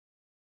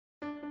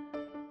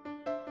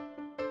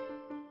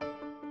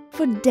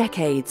For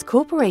decades,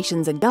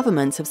 corporations and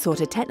governments have sought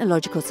a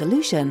technological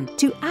solution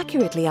to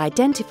accurately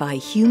identify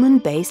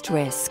human-based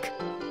risk.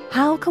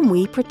 How can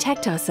we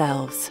protect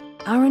ourselves,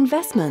 our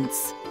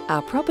investments,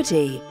 our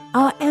property,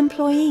 our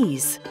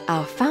employees,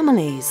 our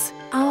families,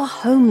 our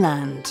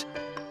homeland?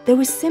 There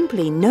was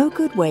simply no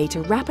good way to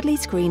rapidly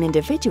screen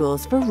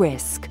individuals for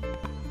risk.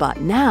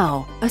 But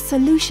now, a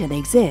solution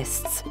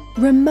exists.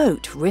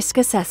 Remote risk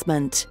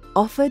assessment,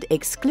 offered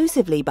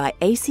exclusively by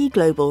AC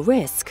Global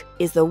Risk,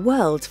 is the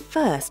world's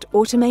first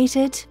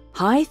automated,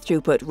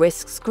 high-throughput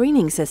risk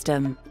screening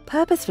system,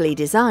 purposefully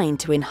designed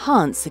to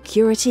enhance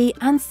security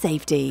and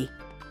safety.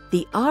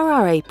 The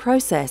RRA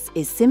process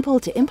is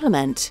simple to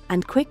implement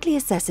and quickly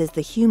assesses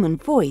the human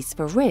voice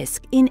for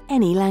risk in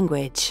any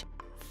language.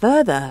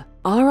 Further,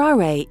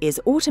 RRA is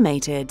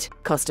automated,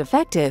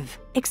 cost-effective,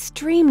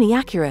 extremely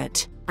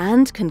accurate,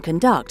 and can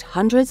conduct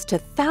hundreds to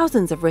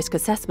thousands of risk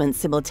assessments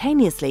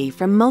simultaneously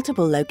from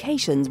multiple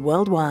locations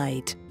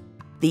worldwide.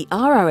 The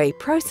RRA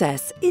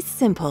process is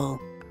simple.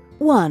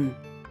 1.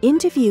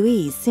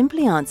 Interviewees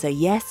simply answer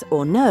yes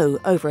or no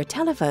over a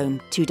telephone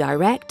to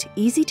direct,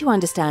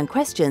 easy-to-understand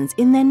questions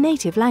in their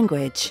native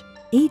language.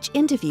 Each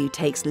interview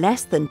takes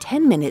less than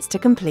 10 minutes to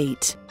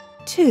complete.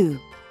 2.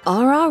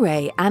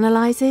 RRA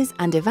analyzes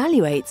and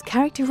evaluates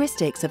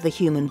characteristics of the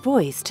human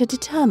voice to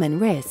determine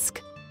risk.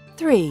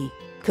 3.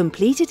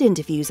 Completed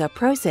interviews are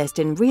processed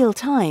in real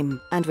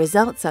time and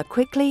results are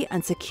quickly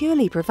and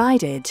securely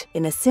provided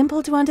in a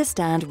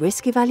simple-to-understand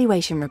risk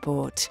evaluation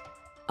report.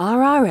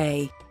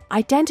 RRA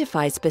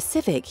identifies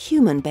specific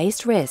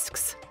human-based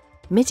risks,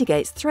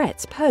 mitigates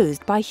threats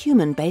posed by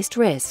human-based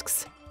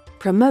risks,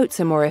 promotes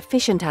a more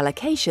efficient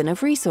allocation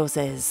of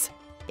resources,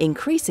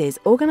 increases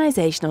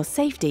organizational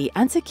safety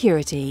and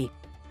security.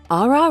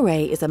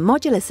 RRA is a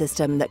modular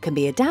system that can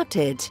be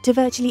adapted to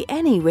virtually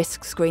any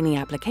risk screening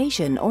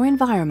application or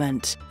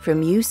environment,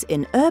 from use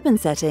in urban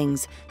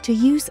settings to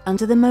use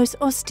under the most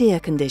austere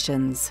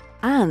conditions.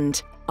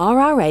 And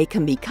RRA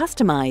can be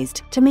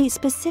customized to meet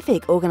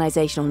specific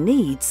organizational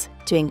needs,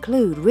 to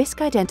include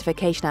risk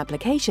identification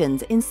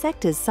applications in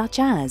sectors such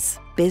as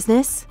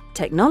business,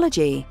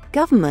 technology,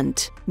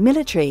 government,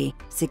 military,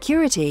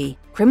 security,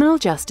 criminal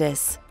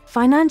justice,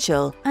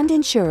 financial, and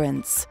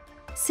insurance.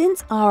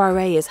 Since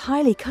RRA is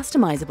highly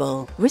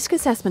customizable, risk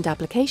assessment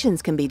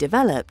applications can be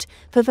developed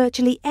for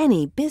virtually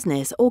any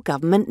business or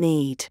government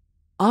need.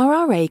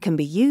 RRA can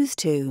be used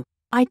to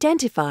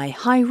identify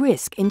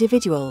high-risk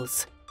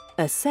individuals,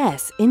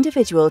 assess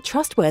individual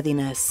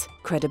trustworthiness,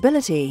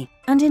 credibility,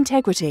 and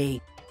integrity,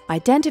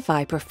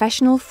 identify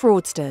professional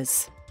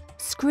fraudsters,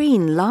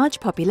 screen large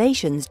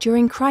populations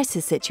during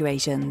crisis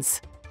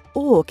situations,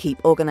 or keep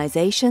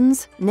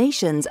organizations,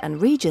 nations, and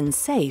regions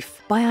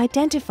safe by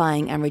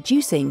identifying and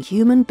reducing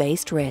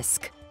human-based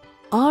risk.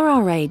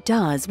 RRA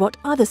does what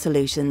other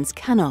solutions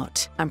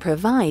cannot and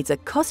provides a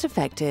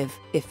cost-effective,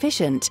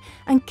 efficient,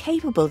 and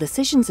capable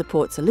decision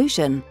support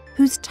solution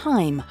whose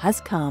time has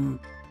come.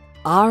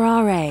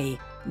 RRA,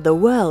 the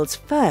world's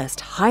first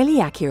highly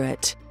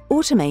accurate,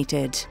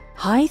 automated,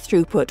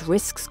 high-throughput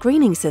risk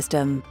screening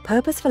system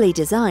purposefully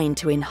designed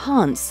to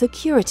enhance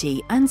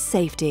security and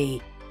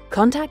safety.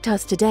 Contact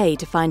us today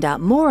to find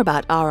out more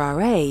about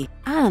RRA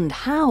and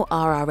how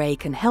RRA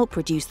can help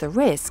reduce the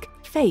risk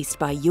faced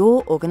by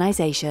your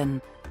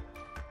organization.